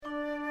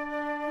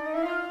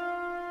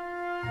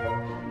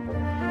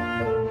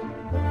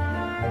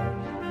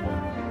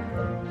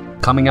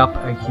Coming up,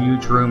 a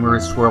huge rumor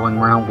is swirling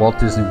around Walt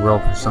Disney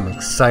World for some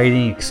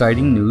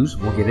exciting news.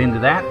 We'll get into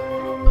that.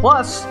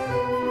 Plus,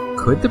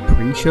 could the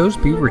pre-shows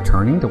be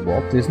returning to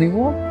Walt Disney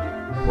World?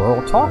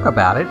 We'll talk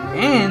about it.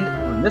 And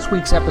on this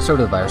week's episode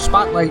of our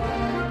Spotlight,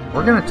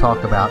 we're going to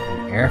talk about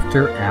the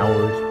After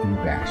Hours Boo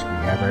Bash.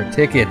 We have our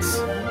tickets,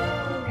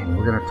 and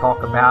we're going to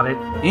talk about it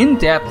in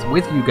depth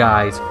with you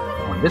guys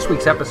on this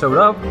week's episode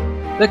of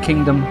The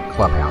Kingdom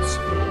Clubhouse.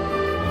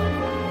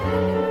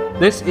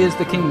 This is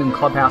The Kingdom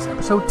Clubhouse,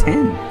 episode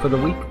 10 for the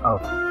week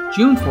of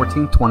June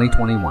 14th,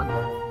 2021.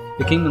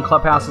 The Kingdom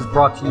Clubhouse is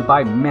brought to you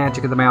by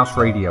Magic of the Mouse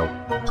Radio.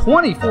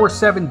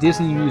 24/7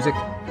 Disney music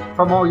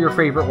from all your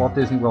favorite Walt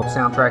Disney World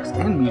soundtracks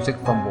and music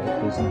from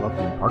Walt Disney World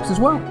theme parks as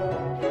well.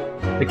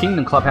 The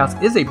Kingdom Clubhouse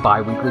is a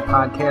bi-weekly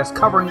podcast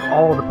covering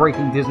all the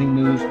breaking Disney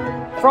news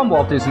from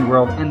Walt Disney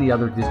World and the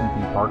other Disney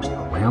theme parks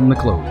around the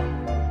globe.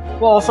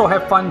 We'll also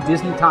have fun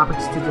Disney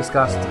topics to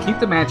discuss to keep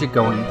the magic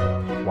going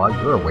while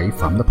you're away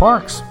from the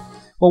parks.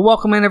 Well,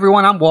 welcome in,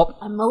 everyone. I'm Walt.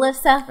 I'm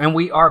Melissa. And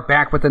we are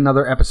back with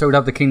another episode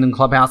of The Kingdom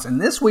Clubhouse.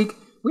 And this week,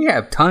 we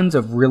have tons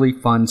of really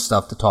fun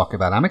stuff to talk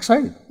about. I'm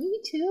excited. Me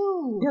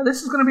too. Yeah,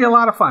 this is going to be a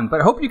lot of fun. But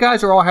I hope you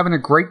guys are all having a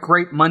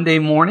great Monday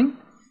morning.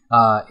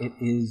 It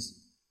is,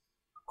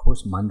 of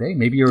course, Monday.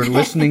 Maybe you're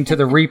listening to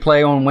the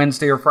replay on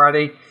Wednesday or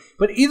Friday.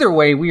 But either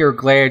way, we are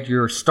glad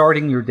you're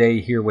starting your day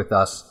here with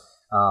us.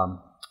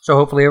 So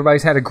hopefully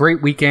everybody's had a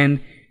great weekend.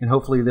 And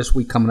hopefully this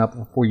week coming up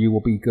for you will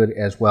be good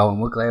as well.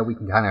 And we're glad we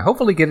can kind of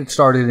hopefully get it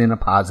started in a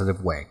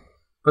positive way.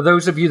 For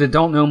those of you that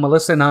don't know,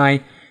 Melissa and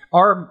I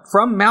are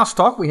from Mouse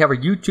Talk. We have a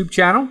YouTube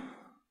channel.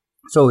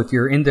 So if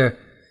you're into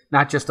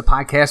not just the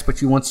podcast,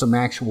 but you want some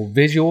actual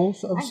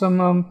visuals of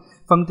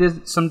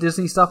some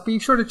Disney stuff, be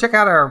sure to check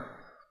out our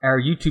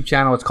YouTube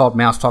channel. It's called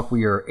Mouse Talk.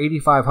 We are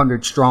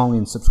 8,500 strong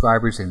in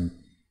subscribers and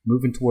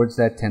moving towards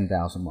that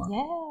 10,000 mark.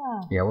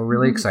 Yeah, we're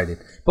really excited.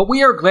 But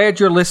we are glad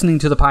you're listening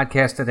to the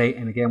podcast today.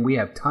 And again, we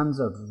have tons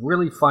of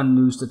really fun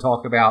news to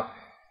talk about.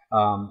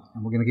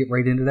 And we're going to get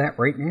right into that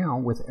right now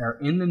with our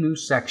In the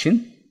News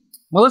section.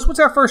 Melissa,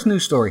 what's our first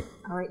news story?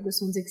 All right, this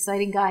one's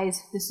exciting,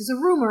 guys. This is a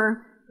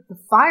rumor that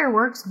the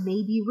fireworks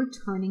may be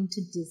returning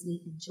to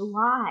Disney in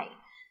July.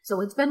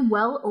 So it's been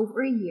well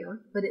over a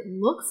year, but it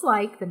looks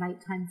like the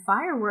nighttime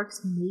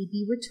fireworks may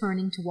be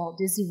returning to Walt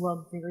Disney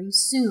World very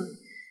soon.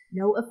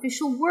 No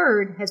official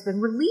word has been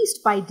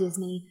released by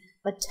Disney,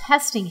 but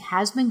testing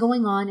has been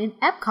going on in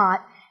Epcot,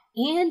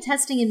 and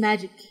testing in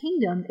Magic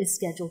Kingdom is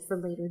scheduled for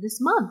later this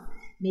month.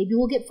 Maybe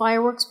we'll get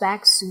fireworks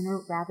back sooner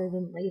rather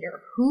than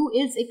later. Who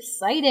is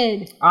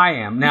excited? I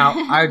am. Now,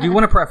 I do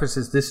want to preface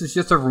this is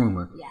just a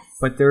rumor. Yes.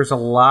 But there's a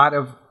lot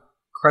of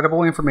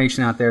credible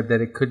information out there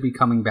that it could be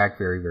coming back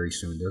very, very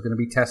soon. They're going to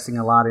be testing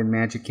a lot in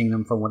Magic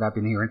Kingdom from what I've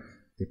been hearing.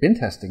 They've been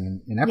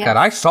testing in Epcot. Yes.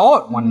 I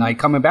saw it one night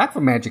coming back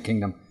from Magic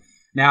Kingdom.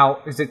 Now,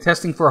 is it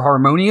testing for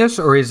Harmonious,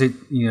 or is it,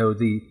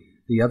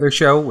 the other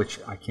show, which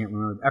I can't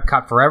remember,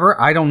 Epcot Forever?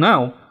 I don't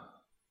know.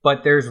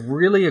 But there's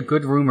really a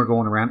good rumor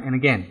going around. And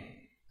again,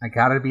 I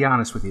got to be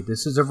honest with you.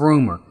 This is a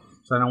rumor.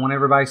 So I don't want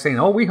everybody saying,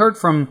 oh, we heard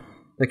from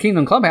the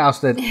Kingdom Clubhouse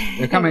that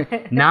they're coming.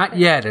 Not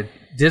yet.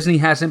 Disney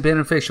hasn't been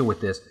official with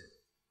this.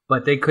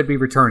 But they could be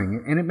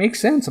returning. And it makes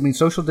sense. I mean,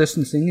 social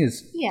distancing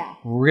is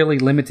really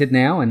limited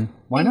now. And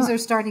why not? Things are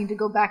starting to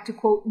go back to,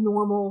 quote,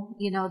 normal.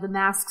 The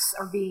masks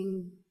are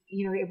being,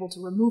 able to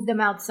remove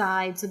them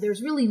outside. So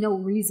there's really no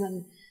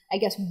reason, I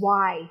guess,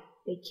 why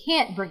they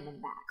can't bring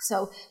them back.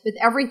 So with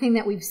everything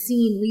that we've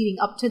seen leading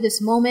up to this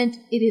moment,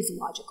 it is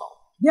logical.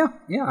 Yeah,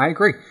 I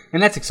agree.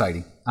 And that's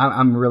exciting.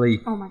 I'm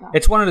really... Oh, my God.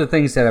 It's one of the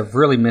things that I've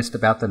really missed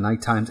about the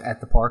night times at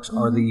the parks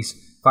are these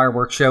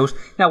fireworks shows.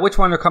 Now, which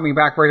one are coming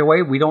back right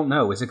away? We don't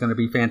know. Is it going to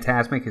be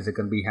Fantasmic? Is it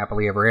going to be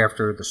Happily Ever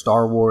After? The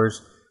Star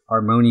Wars?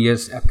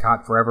 Harmonious?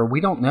 Epcot Forever?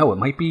 We don't know. It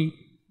might be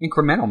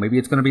incremental. Maybe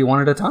it's going to be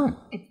one at a time.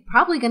 It's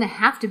probably going to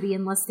have to be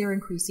unless they're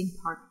increasing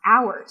park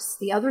hours.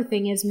 The other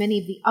thing is many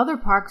of the other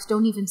parks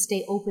don't even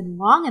stay open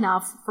long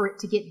enough for it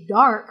to get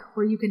dark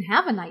where you can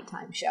have a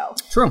nighttime show.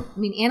 True. I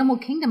mean, Animal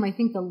Kingdom, I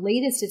think the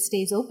latest it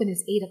stays open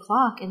is 8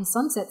 o'clock, and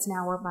sunsets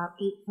now are about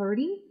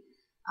 8:30.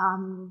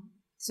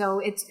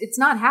 So it's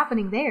not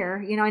happening there.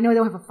 I know they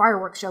don't have a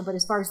fireworks show, but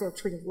as far as their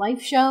Tree of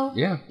Life show,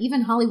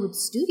 even Hollywood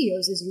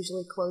Studios is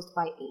usually closed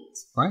by 8.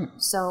 Right.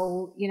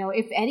 So,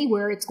 if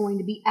anywhere, it's going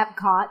to be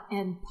Epcot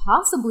and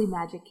possibly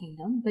Magic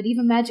Kingdom, but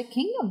even Magic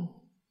Kingdom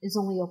is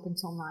only open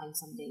till 9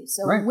 some days.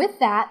 So with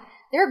that,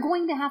 they're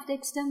going to have to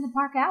extend the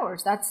park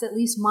hours. That's at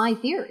least my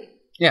theory.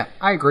 Yeah,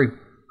 I agree.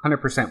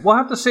 100%. We'll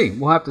have to see.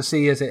 We'll have to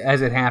see as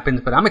it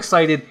happens, but I'm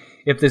excited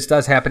if this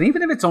does happen,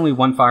 even if it's only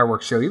one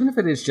fireworks show, even if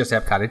it is just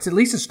Epcot, it's at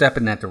least a step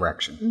in that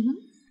direction.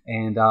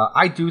 And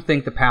I do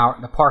think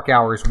the park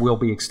hours will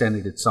be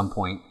extended at some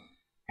point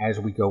as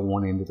we go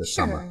on into the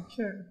summer.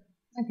 Sure.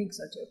 I think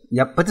so too.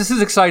 Yep, but this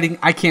is exciting.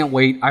 I can't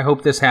wait. I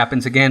hope this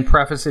happens. Again,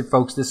 preface it,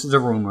 folks, this is a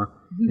rumor.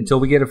 Until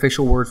we get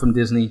official word from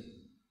Disney,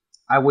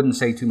 I wouldn't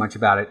say too much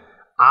about it.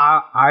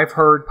 I've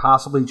heard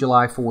possibly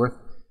July 4th.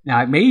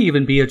 Now, it may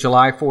even be a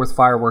July 4th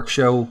fireworks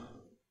show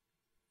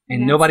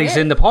and nobody's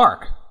in the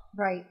park.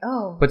 Right.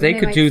 Oh. But they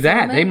could do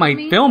that. They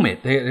might film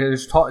it.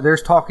 There's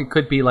talk it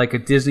could be like a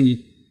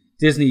Disney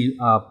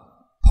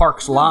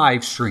Parks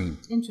live stream.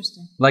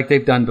 Interesting. Like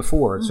they've done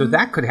before. Mm-hmm. So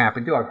that could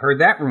happen too. I've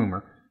heard that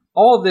rumor.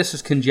 All of this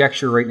is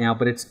conjecture right now,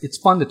 but it's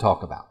fun to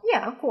talk about.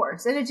 Yeah, of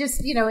course. And it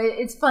just,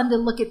 it's fun to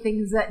look at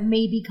things that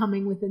may be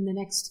coming within the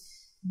next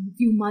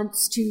few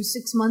months to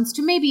 6 months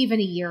to maybe even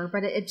a year.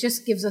 But it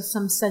just gives us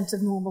some sense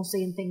of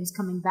normalcy and things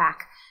coming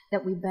back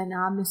that we've been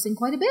missing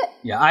quite a bit.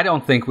 Yeah, I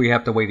don't think we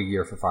have to wait a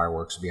year for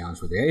fireworks, to be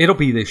honest with you. It'll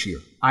be this year.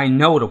 I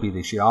know it'll be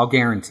this year. I'll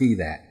guarantee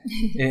that.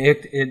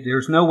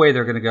 There's no way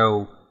they're going to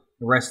go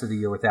the rest of the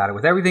year without it.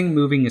 With everything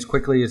moving as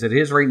quickly as it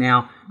is right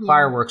now,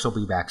 fireworks will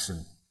be back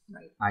soon.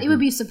 Right. It would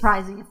be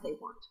surprising if they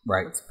weren't.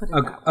 Right. Let's put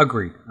it that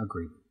way.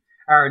 Agreed.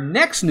 Our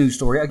next news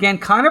story, again,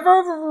 kind of a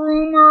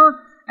rumor.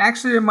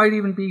 Actually, there might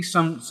even be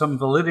some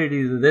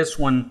validity to this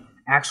one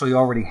actually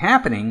already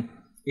happening,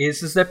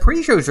 is that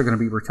pre-shows are going to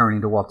be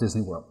returning to Walt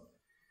Disney World.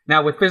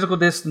 Now, with physical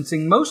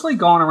distancing mostly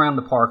gone around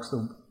the parks,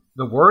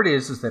 the word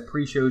is that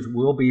pre-shows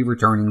will be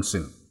returning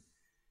soon.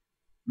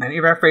 Many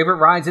of our favorite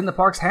rides in the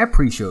parks have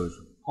pre-shows.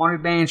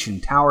 Haunted Mansion,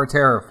 Tower of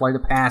Terror, Flight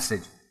of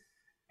Passage,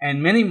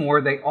 and many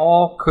more. They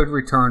all could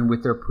return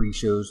with their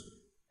pre-shows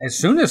as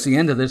soon as the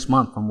end of this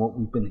month from what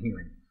we've been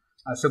hearing.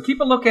 So keep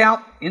a lookout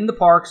in the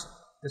parks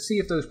to see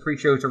if those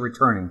pre-shows are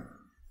returning.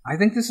 I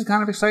think this is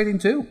kind of exciting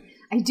too.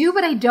 I do,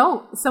 but I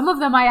don't. Some of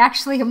them I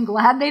actually am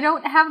glad they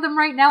don't have them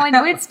right now. I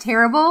know it's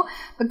terrible,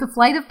 but the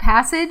Flight of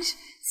Passage,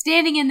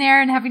 standing in there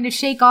and having to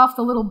shake off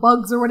the little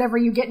bugs or whatever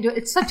you get into,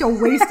 it's such a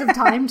waste of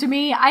time to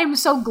me. I am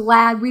so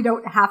glad we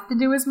don't have to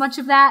do as much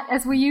of that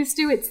as we used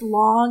to. It's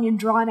long and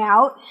drawn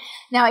out.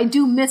 Now, I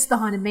do miss the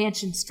Haunted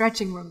Mansion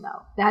stretching room,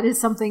 though. That is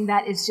something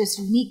that is just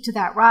unique to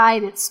that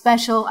ride. It's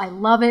special. I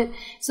love it.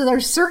 So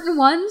there's certain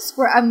ones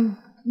where I'm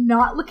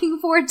not looking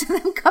forward to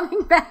them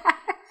coming back.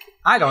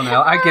 I don't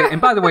know. I get it. And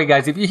by the way,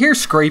 guys, if you hear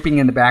scraping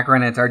in the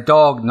background, it's our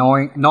dog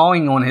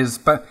gnawing on his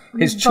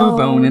chew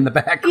bone in the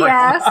background.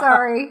 Yeah,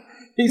 sorry.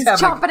 He's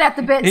chomping at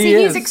the bit. See,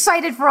 he's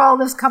excited for all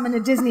this coming to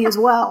Disney as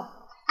well.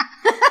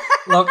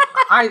 Look,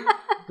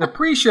 the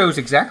pre-shows,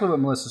 exactly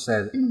what Melissa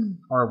said,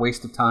 are a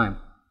waste of time.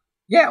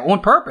 Yeah, on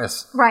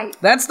purpose. Right.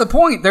 That's the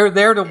point. They're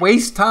there to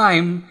waste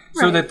time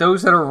so that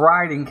those that are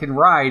riding can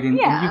ride, and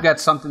you've got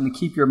something to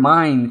keep your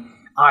mind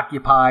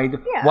occupied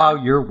while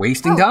you're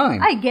wasting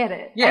time. I get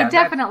it. I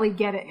definitely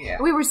get it. Yeah.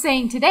 We were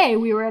saying today,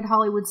 we were at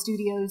Hollywood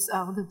Studios,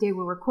 the day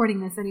we're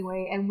recording this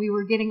anyway, and we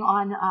were getting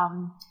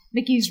on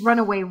Mickey's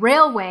Runaway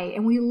Railway,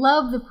 and we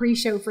love the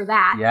pre-show for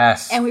that.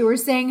 Yes. And we were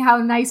saying how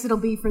nice it'll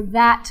be for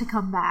that to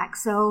come back.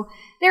 So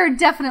there are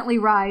definitely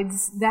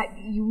rides that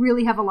you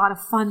really have a lot of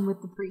fun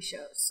with the pre-shows.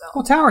 So.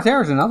 Well, Tower of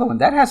Terror is another one.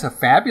 That has a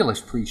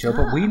fabulous pre-show,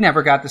 but we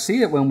never got to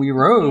see it when we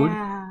rode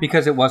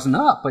because it wasn't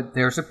up. But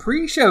there's a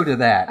pre-show to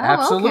that. Oh,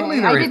 absolutely.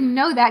 Okay. I didn't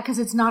know that because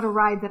it's not a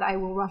ride that I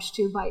will rush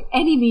to by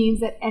any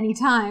means at any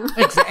time.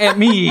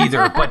 Me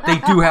either, but they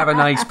do have a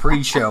nice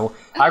pre-show.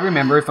 I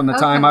remember it from the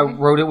time I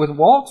rode it with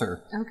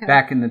Walter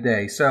back in the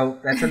day. So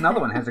that's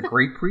another one. It has a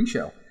great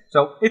pre-show.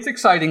 So it's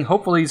exciting.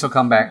 Hopefully these will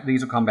come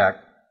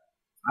back.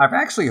 I've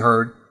actually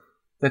heard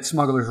that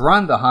Smuggler's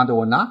Run, the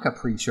Hondo Ohnaka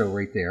pre-show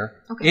right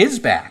there, is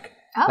back.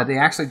 Oh. That they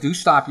actually do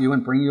stop you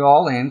and bring you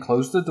all in,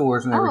 close the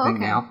doors and everything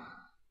now.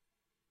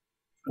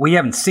 We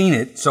haven't seen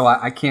it, so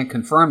I can't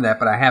confirm that,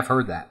 but I have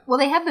heard that. Well,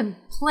 they have been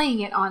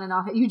playing it on and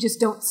off. You just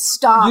don't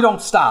stop. You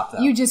don't stop, though.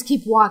 You just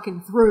keep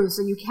walking through,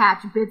 so you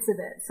catch bits of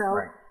it. So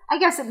I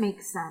guess it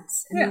makes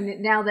sense. I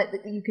mean, now that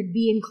you could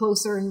be in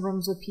closer in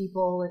rooms with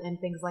people and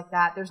things like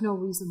that, there's no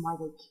reason why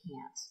they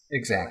can't.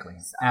 Exactly.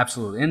 So.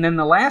 Absolutely. And then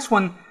the last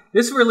one,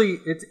 this really,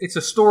 it's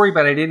a story,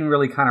 but I didn't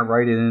really kind of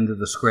write it into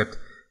the script.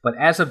 But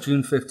as of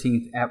June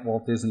 15th at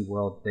Walt Disney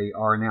World, they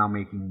are now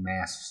making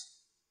masks.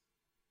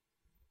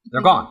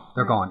 They're gone.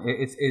 They're gone.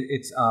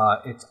 It's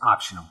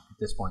optional at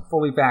this point.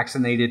 Fully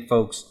vaccinated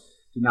folks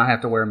do not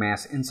have to wear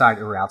masks inside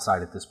or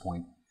outside at this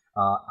point.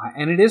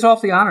 And it is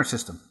off the honor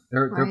system.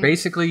 They're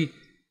basically,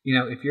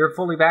 if you're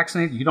fully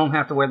vaccinated, you don't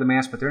have to wear the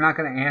mask, but they're not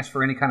going to ask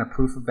for any kind of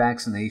proof of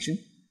vaccination.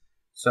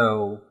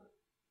 So,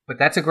 but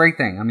that's a great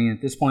thing. I mean,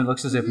 at this point, it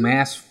looks as if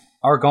masks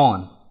are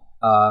gone.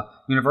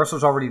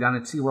 Universal's already done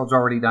it. SeaWorld's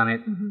already done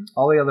it.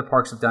 All the other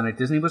parks have done it.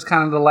 Disney was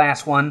kind of the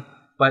last one,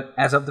 but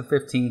as of the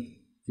 15th,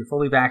 if you're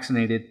fully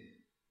vaccinated,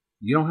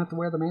 you don't have to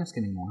wear the mask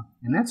anymore,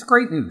 and that's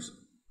great news.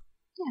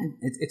 Yeah.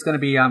 It's going to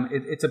be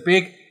it's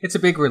a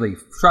big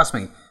relief. Trust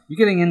me. You're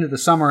getting into the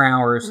summer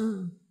hours,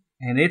 and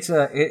it's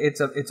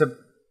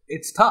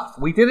tough.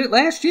 We did it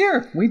last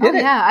year. We did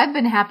it. Yeah, I've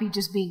been happy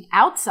just being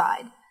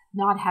outside,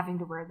 not having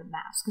to wear the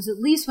mask, because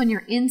at least when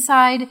you're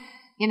inside,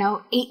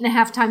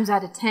 8.5 times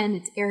out of 10,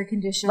 it's air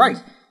conditioned.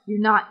 Right.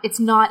 It's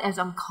not as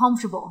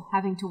uncomfortable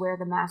having to wear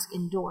the mask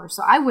indoors.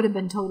 So I would have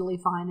been totally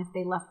fine if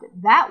they left it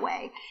that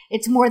way.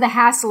 It's more the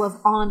hassle of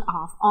on,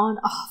 off, on,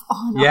 off,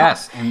 on, off.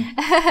 Yes,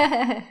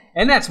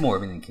 and that's more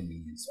of an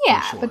inconvenience.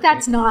 Yeah, for sure. But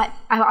that's not,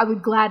 I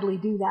would gladly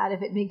do that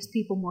if it makes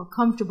people more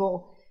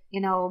comfortable.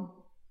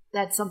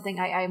 That's something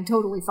I am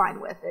totally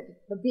fine with.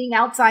 But being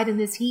outside in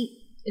this heat,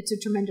 it's a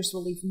tremendous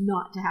relief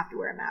not to have to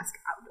wear a mask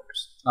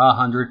outdoors.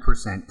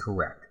 100%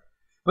 correct.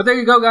 But there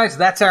you go, guys.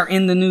 That's our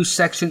In the News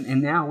section.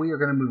 And now we are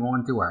going to move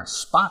on to our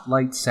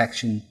Spotlight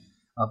section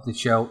of the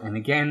show. And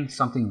again,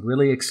 something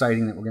really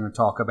exciting that we're going to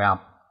talk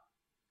about.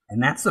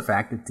 And that's the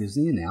fact that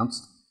Disney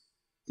announced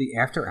the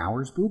After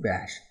Hours Boo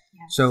Bash.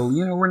 Yes. So,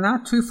 we're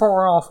not too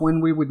far off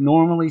when we would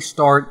normally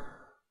start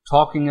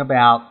talking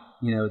about,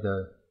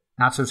 the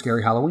Not So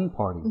Scary Halloween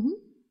Party. Mm-hmm.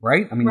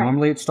 Right? I mean,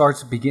 normally it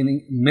starts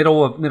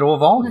middle of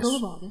August. Middle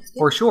of August, yeah.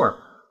 For sure.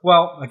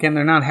 Well, again,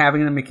 they're not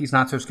having the Mickey's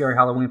Not So Scary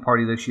Halloween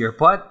Party this year,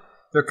 but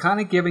they're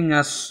kind of giving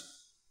us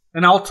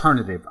an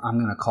alternative, I'm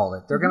going to call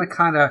it. They're going to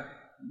kind of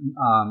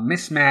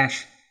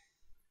mismatch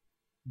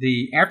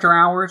the After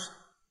Hours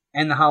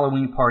and the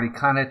Halloween Party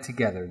kind of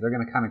together. They're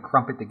going to kind of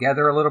crump it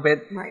together a little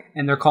bit, right?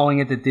 And they're calling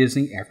it the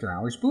Disney After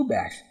Hours Boo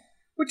Bash,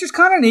 which is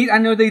kind of neat. I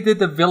know they did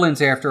the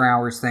Villains After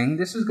Hours thing.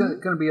 This is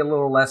going to be a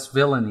little less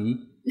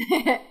villainy.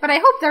 But I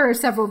hope there are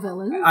several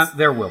villains.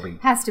 There will be.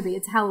 Has to be.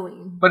 It's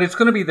Halloween. But it's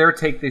going to be their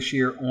take this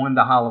year on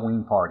the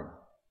Halloween Party.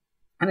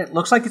 And it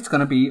looks like it's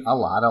going to be a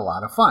lot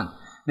of fun.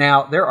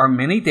 Now, there are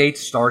many dates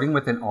starting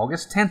with an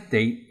August 10th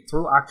date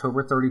through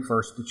October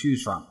 31st to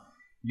choose from.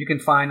 You can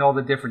find all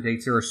the different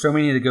dates. There are so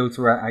many to go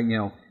through. I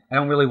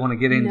don't really want to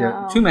get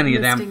into too many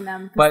of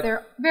them. But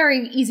they're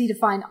very easy to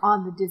find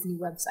on the Disney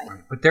website.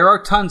 Right, but there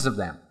are tons of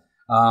them.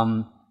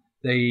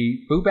 The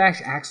Boo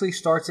Bash actually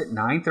starts at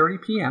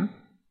 9:30 p.m.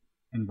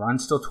 and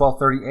runs till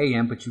 12:30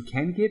 a.m., but you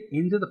can get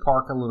into the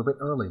park a little bit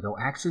early. They'll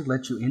actually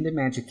let you into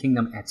Magic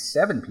Kingdom at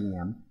 7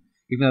 p.m.,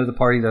 even though the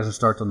party doesn't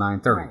start till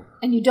 9:30. Right.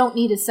 And you don't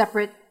need a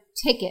separate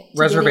ticket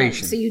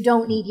reservation. So you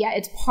don't need,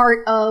 it's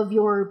part of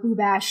your Boo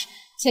Bash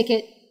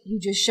ticket. You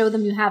just show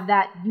them you have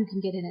that. You can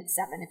get in at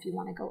 7 if you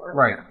want to go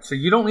earlier. Right. So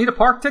you don't need a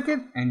park ticket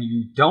and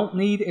you don't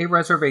need a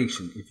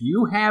reservation. If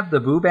you have the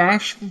Boo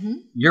Bash,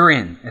 you're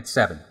in at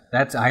 7.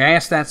 I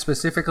asked that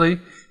specifically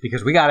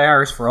because we got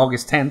ours for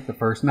August 10th, the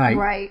first night.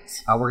 Right.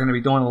 We're going to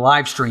be doing a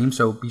live stream,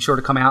 so be sure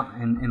to come out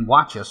and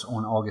watch us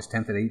on August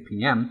 10th at 8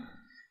 p.m.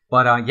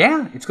 But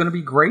it's going to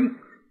be great.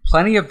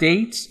 Plenty of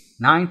dates,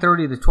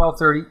 9:30 to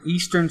 12:30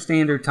 Eastern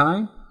Standard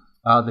Time.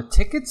 The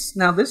tickets,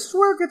 now this is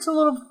where it gets a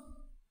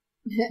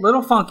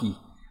little funky.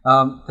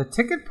 The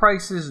ticket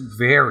prices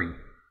vary.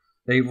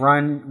 They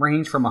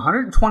range from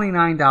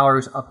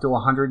 $129 up to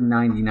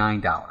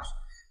 $199.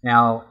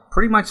 Now,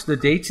 pretty much the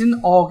dates in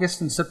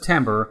August and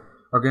September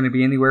are going to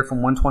be anywhere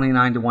from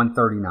 $129 to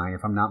 $139,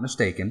 if I'm not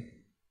mistaken.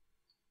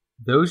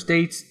 Those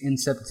dates in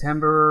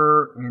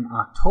September and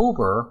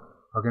October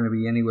are going to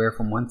be anywhere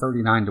from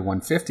 $139 to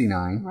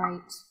 $159. Right.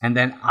 And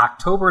then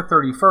October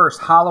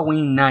 31st,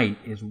 Halloween night,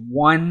 is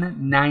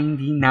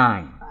 $199.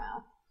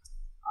 Wow.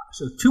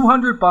 So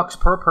 $200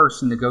 per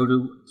person to go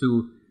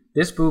to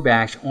this Boo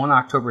Bash on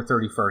October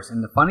 31st.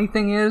 And the funny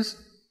thing is,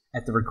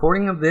 at the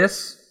recording of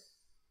this,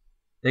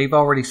 they've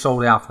already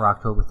sold out for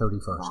October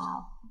 31st.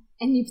 Wow.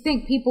 And you'd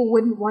think people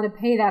wouldn't want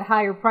to pay that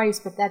higher price,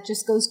 but that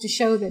just goes to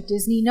show that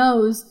Disney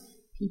knows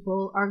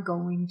people are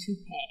going to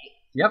pay.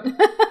 Yep.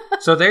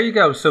 So there you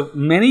go. So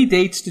many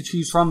dates to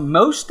choose from.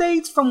 Most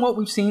dates, from what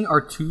we've seen,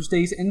 are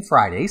Tuesdays and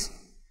Fridays.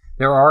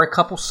 There are a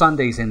couple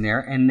Sundays in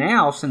there. And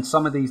now, since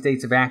some of these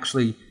dates have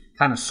actually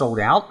kind of sold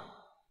out,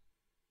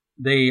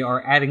 they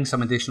are adding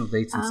some additional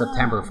dates in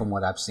September from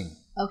what I've seen.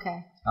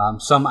 Okay.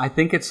 I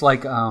think it's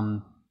like,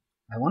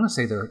 I want to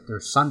say they're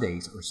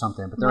Sundays or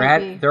something, but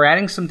they're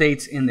adding some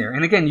dates in there.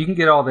 And again, you can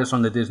get all this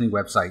on the Disney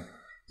website,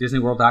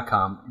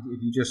 DisneyWorld.com.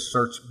 If you just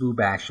search Boo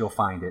Bash, you'll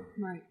find it.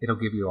 Right. It'll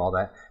give you all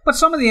that. But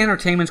some of the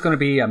entertainment's going to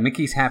be a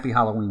Mickey's Happy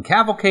Halloween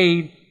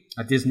Cavalcade,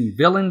 a Disney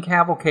Villain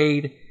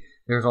Cavalcade.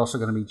 There's also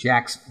going to be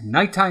Jack's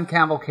Nighttime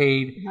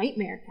Cavalcade.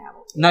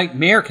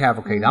 Nightmare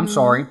Cavalcade. I'm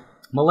sorry.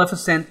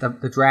 Maleficent,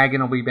 the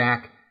dragon, will be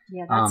back.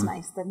 Yeah, that's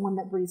nice. The one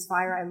that breathes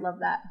fire. I love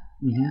that.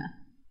 Mm-hmm. Yeah.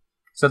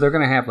 So they're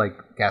going to have like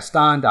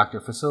Gaston, Dr.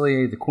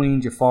 Facilier, the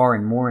Queen, Jafar,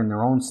 and more in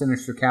their own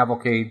sinister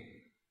cavalcade.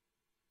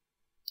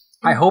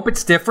 I hope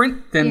it's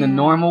different than the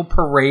normal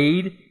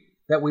parade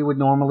that we would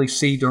normally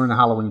see during the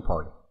Halloween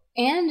party.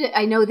 And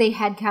I know they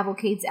had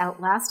cavalcades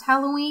out last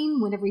Halloween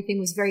when everything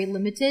was very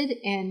limited,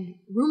 and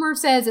rumor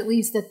says at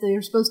least that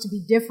they're supposed to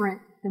be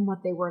different than what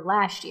they were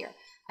last year.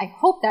 I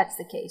hope that's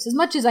the case. As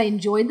much as I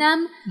enjoyed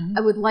them,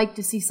 I would like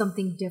to see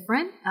something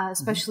different,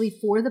 especially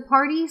for the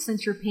party,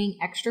 since you're paying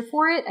extra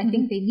for it. I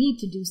think they need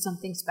to do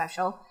something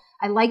special.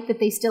 I like that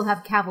they still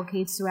have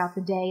cavalcades throughout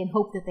the day and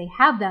hope that they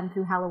have them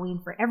through Halloween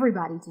for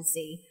everybody to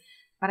see.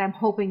 But I'm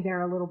hoping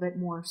they're a little bit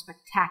more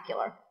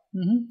spectacular.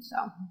 So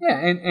yeah,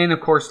 and of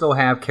course they'll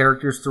have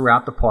characters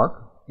throughout the park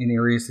in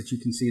areas that you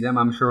can see them.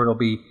 I'm sure it'll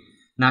be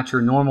not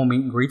your normal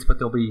meet and greets, but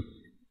they'll be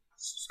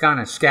kind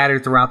of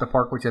scattered throughout the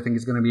park, which I think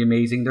is going to be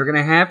amazing. They're going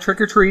to have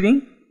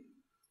trick-or-treating,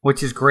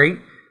 which is great.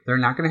 They're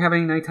not going to have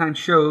any nighttime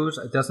shows.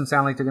 It doesn't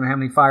sound like they're going to have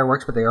any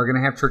fireworks, but they are going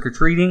to have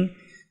trick-or-treating.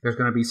 There's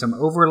going to be some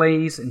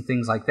overlays and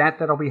things like that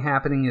that'll be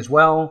happening as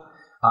well.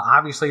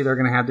 Obviously, they're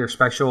going to have their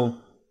special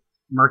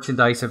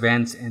merchandise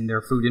events and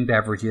their food and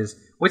beverages,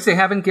 which they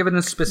haven't given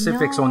us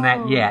specifics on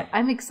that yet.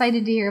 I'm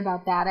excited to hear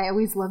about that. I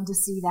always love to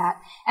see that.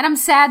 And I'm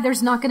sad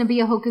there's not going to be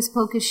a Hocus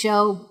Pocus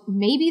show.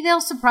 Maybe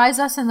they'll surprise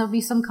us and there'll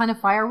be some kind of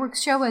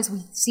fireworks show as we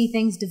see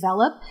things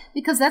develop,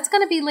 because that's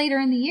going to be later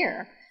in the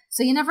year.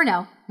 So you never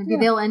know. Maybe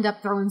they'll end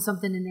up throwing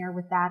something in there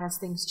with that as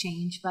things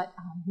change. But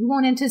we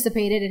won't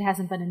anticipate it. It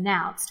hasn't been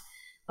announced.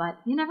 But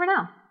you never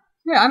know.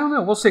 Yeah, I don't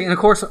know. We'll see. And, of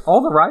course,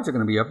 all the rides are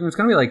going to be open. There's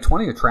going to be like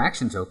 20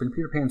 attractions open.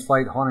 Peter Pan's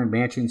Flight, Haunted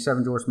Mansion,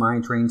 Seven Dwarfs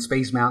Mine Train,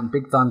 Space Mountain,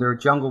 Big Thunder,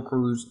 Jungle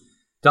Cruise,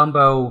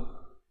 Dumbo.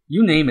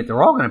 You name it.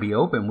 They're all going to be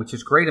open, which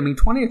is great. I mean,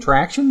 20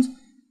 attractions.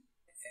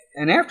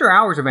 An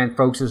after-hours event,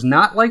 folks, is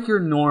not like your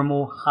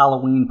normal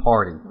Halloween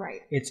party. Right.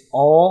 It's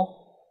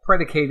all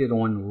predicated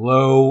on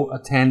low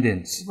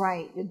attendance.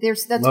 Right.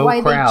 That's low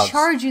why crowds. They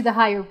charge you the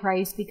higher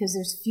price, because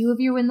there's few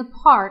of you in the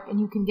park and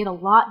you can get a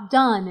lot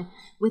done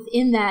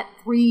within that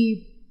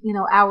 3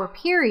 hour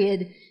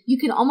period. You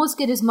can almost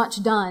get as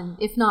much done,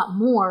 if not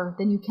more,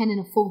 than you can in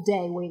a full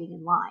day waiting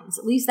in lines.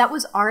 At least that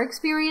was our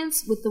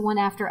experience with the one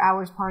after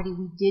hours party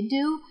we did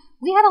do.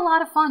 We had a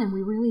lot of fun and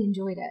we really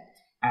enjoyed it.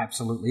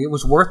 Absolutely. It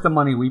was worth the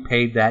money we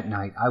paid that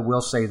night. I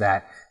will say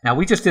that. Now,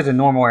 we just did a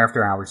normal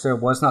after hours. There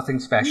was nothing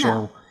special.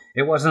 No.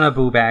 It wasn't a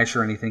Boo Bash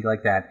or anything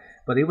like that.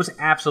 But it was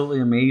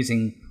absolutely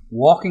amazing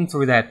walking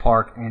through that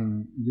park,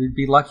 and you'd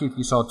be lucky if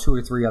you saw 2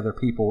 or 3 other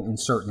people in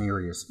certain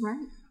areas.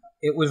 Right.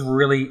 It was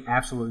really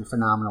absolutely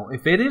phenomenal.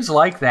 If it is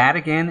like that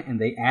again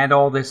and they add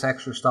all this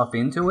extra stuff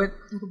into it,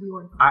 It'll be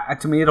worth it.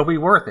 to me, it'll be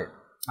worth it.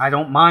 I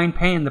don't mind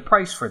paying the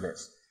price for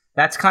this.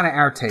 That's kind of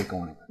our take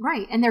on it.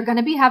 Right. And they're going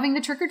to be having the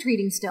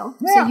trick-or-treating still.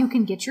 Yeah. So you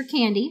can get your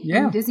candy.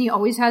 Yeah. And Disney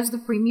always has the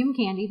premium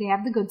candy. They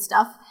have the good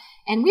stuff.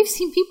 And we've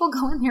seen people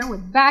go in there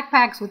with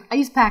backpacks with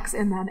ice packs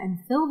in them and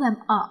fill them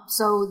up.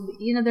 So,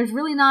 there's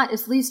really not,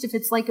 at least if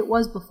it's like it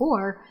was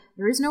before,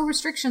 there is no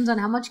restrictions on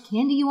how much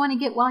candy you want to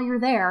get while you're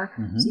there.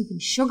 Mm-hmm. So you can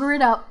sugar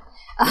it up.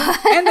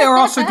 And they're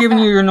also giving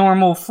you your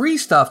normal free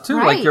stuff, too,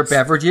 right. like your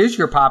beverages,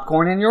 your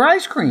popcorn, and your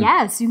ice cream.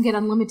 Yes, you can get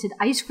unlimited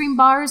ice cream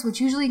bars,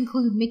 which usually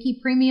include Mickey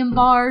Premium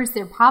bars,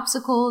 their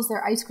popsicles,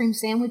 their ice cream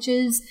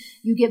sandwiches.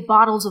 You get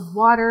bottles of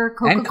water,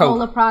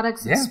 Coca-Cola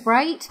products, and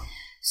Sprite.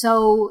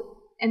 So...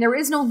 And there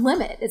is no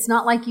limit. It's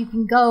not like you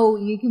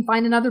can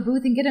find another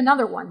booth and get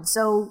another one.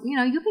 So,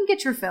 you can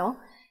get your fill.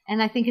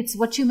 And I think it's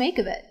what you make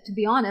of it, to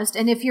be honest.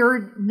 And if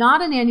you're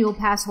not an annual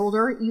pass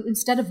holder, you,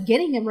 instead of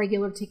getting a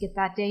regular ticket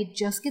that day,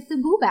 just get the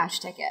Boo Bash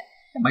ticket.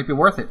 It might be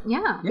worth it.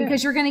 Yeah,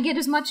 because you're going to get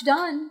as much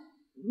done,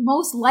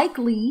 most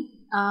likely,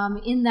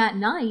 in that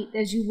night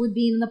as you would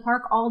be in the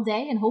park all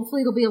day. And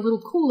hopefully it'll be a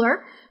little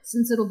cooler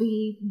since it'll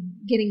be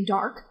getting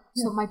dark.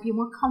 So it might be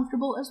more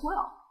comfortable as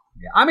well.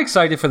 Yeah, I'm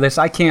excited for this.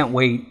 I can't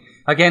wait.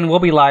 Again, we'll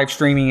be live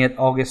streaming it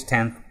August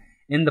 10th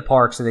in the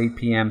parks at 8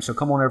 p.m. So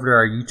come on over to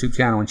our YouTube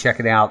channel and check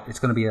it out. It's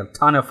going to be a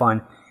ton of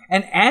fun.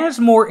 And as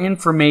more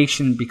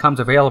information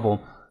becomes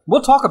available,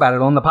 we'll talk about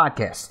it on the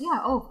podcast.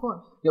 Yeah, of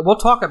course. Yeah, we'll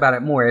talk about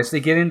it more as they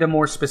get into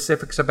more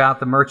specifics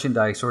about the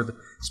merchandise or the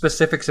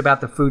specifics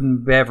about the food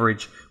and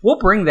beverage. We'll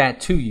bring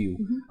that to you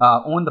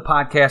on the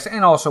podcast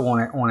and also on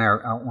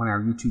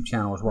our YouTube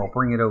channel as well.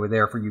 Bring it over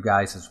there for you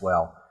guys as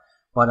well.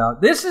 But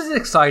this is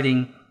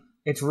exciting.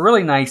 It's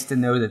really nice to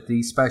know that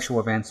these special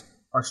events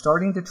are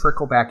starting to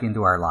trickle back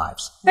into our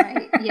lives.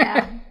 Right,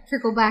 yeah.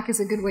 Trickle back is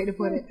a good way to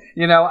put it.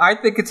 I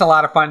think it's a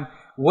lot of fun.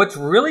 What's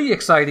really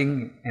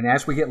exciting, and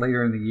as we get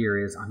later in the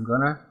year, is I'm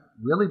going to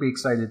really be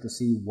excited to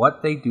see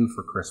what they do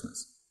for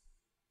Christmas.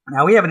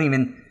 Now, we haven't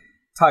even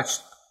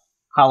touched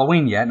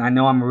Halloween yet, and I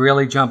know I'm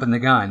really jumping the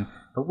gun,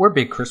 but we're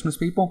big Christmas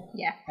people.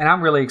 Yeah. And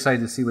I'm really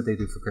excited to see what they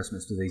do for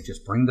Christmas. Do they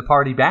just bring the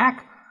party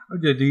back? Or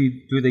do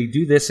they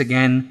do this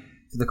again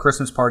for the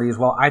Christmas party as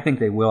well? I think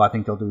they will. I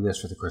think they'll do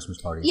this for the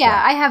Christmas party as well.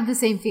 I have the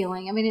same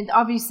feeling. I mean,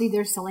 obviously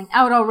they're selling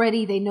out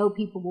already. They know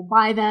people will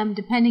buy them.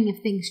 Depending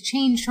if things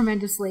change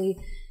tremendously,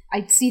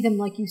 I'd see them,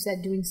 like you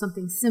said, doing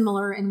something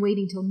similar and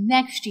waiting till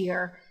next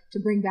year to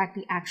bring back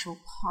the actual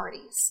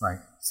parties. Right.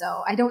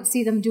 So I don't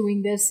see them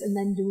doing this and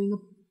then doing a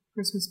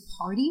Christmas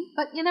party,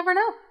 but you never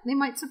know. They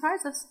might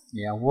surprise us.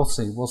 Yeah, we'll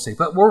see. We'll see.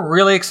 But we're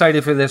really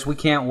excited for this. We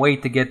can't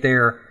wait to get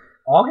there.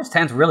 August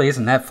 10th really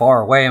isn't that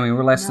far away. I mean,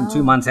 we're less than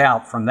 2 months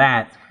out from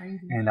that. It's crazy.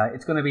 And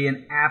it's going to be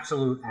an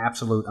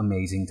absolute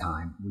amazing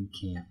time. We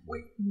can't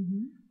wait.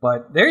 Mm-hmm.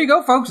 But there you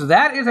go, folks.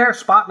 That is our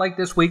spotlight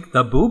this week.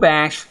 The Boo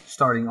Bash,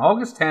 starting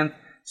August 10th.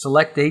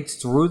 Select dates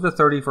through the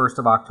 31st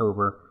of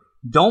October.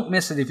 Don't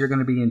miss it if you're going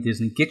to be in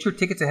Disney. Get your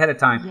tickets ahead of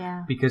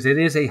time because it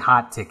is a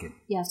hot ticket.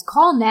 Yes,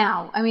 call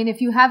now. I mean,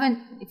 if you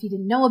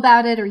didn't know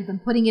about it or you've been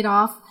putting it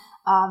off,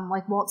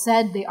 like Walt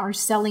said, they are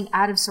selling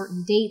out of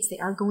certain dates. They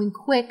are going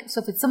quick.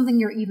 So if it's something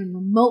you're even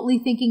remotely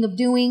thinking of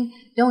doing,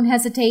 don't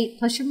hesitate.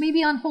 Plus, you're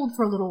maybe on hold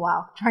for a little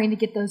while trying to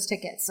get those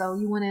tickets. So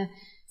you want to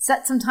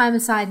set some time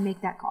aside and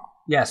make that call.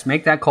 Yes,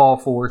 make that call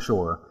for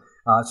sure.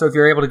 So if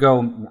you're able to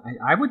go,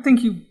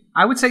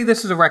 I would say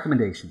this is a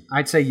recommendation.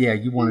 I'd say,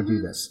 you want to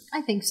do this.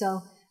 I think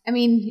so. I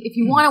mean, if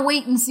you want to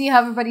wait and see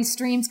how everybody's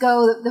streams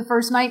go the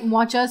first night and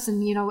watch us,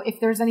 and, if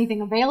there's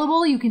anything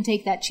available, you can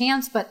take that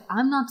chance. But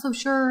I'm not so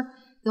sure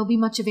there'll be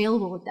much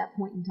available at that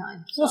point in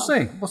time. So.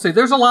 We'll see.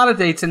 There's a lot of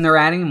dates, and they're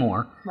adding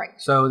more. Right.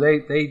 So they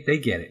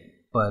get it.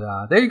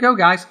 But there you go,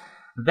 guys.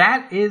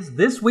 That is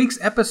this week's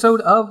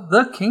episode of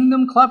the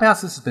Kingdom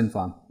Clubhouse. This has been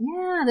fun.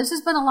 Yeah, this has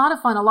been a lot of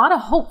fun. A lot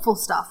of hopeful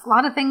stuff. A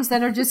lot of things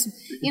that are just,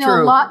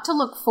 True. a lot to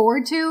look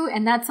forward to.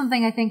 And that's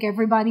something I think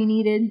everybody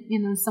needed.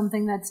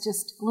 Something that's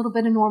just a little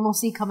bit of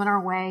normalcy coming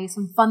our way.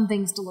 Some fun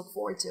things to look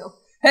forward to.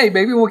 Hey,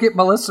 maybe we'll get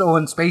Melissa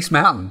on Space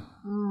Mountain.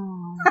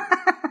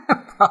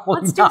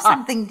 Probably Let's not. do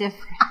something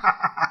different.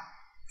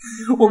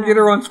 We'll get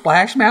her on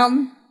Splash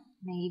Mountain.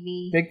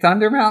 Maybe. Big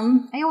Thunder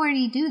Mountain. I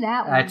already do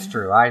that one. That's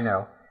true. I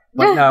know.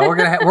 But no, we're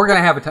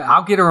gonna have a time.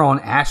 I'll get her on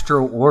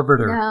Astro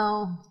Orbiter.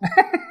 No,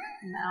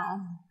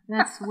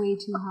 that's way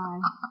too high.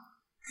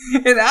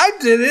 And I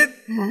did it.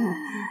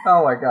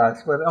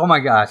 Oh my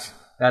gosh,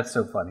 that's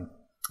so funny,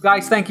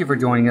 guys. Thank you for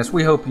joining us.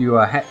 We hope you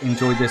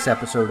enjoyed this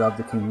episode of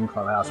the Kingdom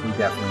Clubhouse. We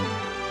definitely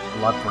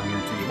love bringing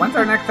it to you. When's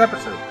our next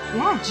episode?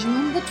 Yeah,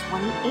 June the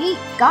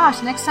 28th.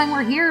 Gosh, next time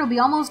we're here, it'll be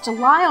almost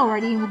July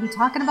already, and we'll be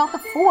talking about the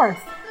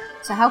 4th.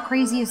 So how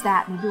crazy is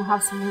that? Maybe we'll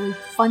have some really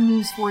fun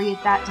news for you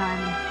at that time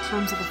in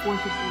terms of the 4th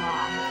of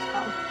July.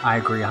 So. I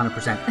agree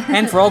 100%.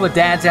 And for all the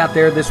dads out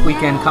there this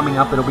weekend coming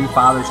up, it'll be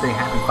Father's Day.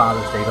 Happy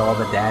Father's Day to all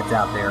the dads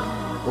out there.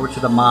 Or to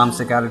the moms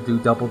that got to do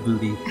double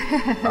duty.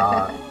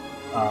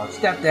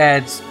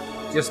 Stepdads,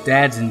 just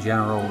dads in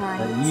general.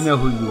 Right. You know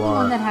who you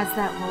are. Anyone that has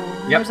that role.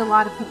 And There's a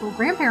lot of people,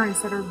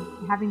 grandparents, that are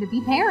having to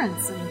be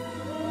parents. And,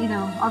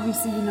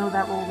 obviously you know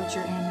that role that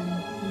you're in.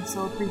 And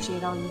so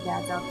appreciate all you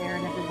dads out there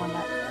and everyone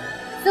that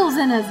fills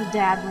in as a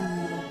dad when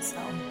needed. So.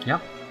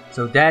 Yep.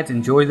 So dads,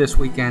 enjoy this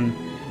weekend.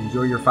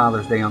 Enjoy your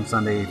Father's Day on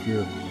Sunday. If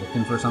you're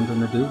looking for something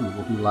to do, we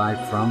will be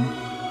live from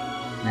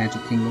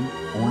Magic Kingdom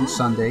on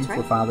Sunday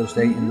for Father's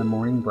Day in the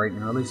morning, bright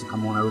and early. So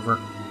come on over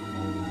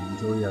and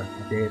enjoy a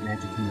day at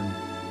Magic Kingdom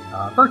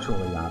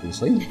virtually,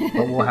 obviously.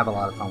 But we'll have a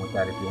lot of fun with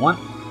that if you want.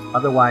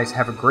 Otherwise,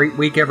 have a great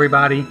week,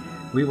 everybody.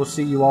 We will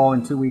see you all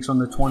in 2 weeks on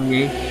the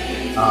 28th.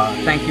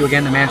 Thank you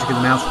again to Magic of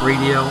the Mouse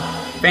Radio.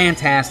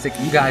 Fantastic.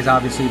 You guys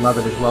obviously love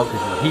it as well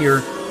because you're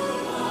here.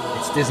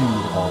 It's Disney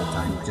music all the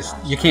time.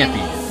 You can't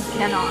beat it.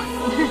 Cannot.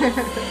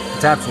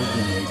 It's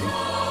absolutely amazing.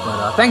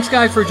 But thanks,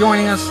 guys, for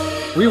joining us.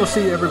 We will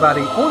see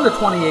everybody on the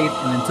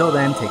 28th. And until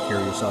then, take care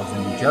of yourselves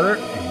and each other.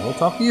 And we'll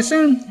talk to you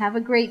soon. Have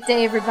a great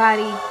day,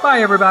 everybody.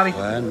 Bye, everybody.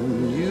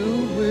 When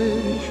you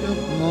wish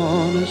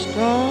upon a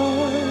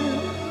star,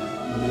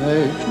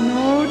 makes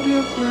no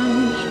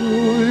difference who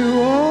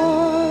you are.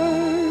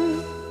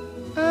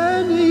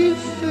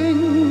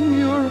 Anything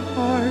your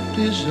heart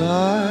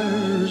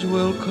desires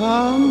will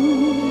come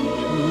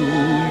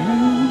to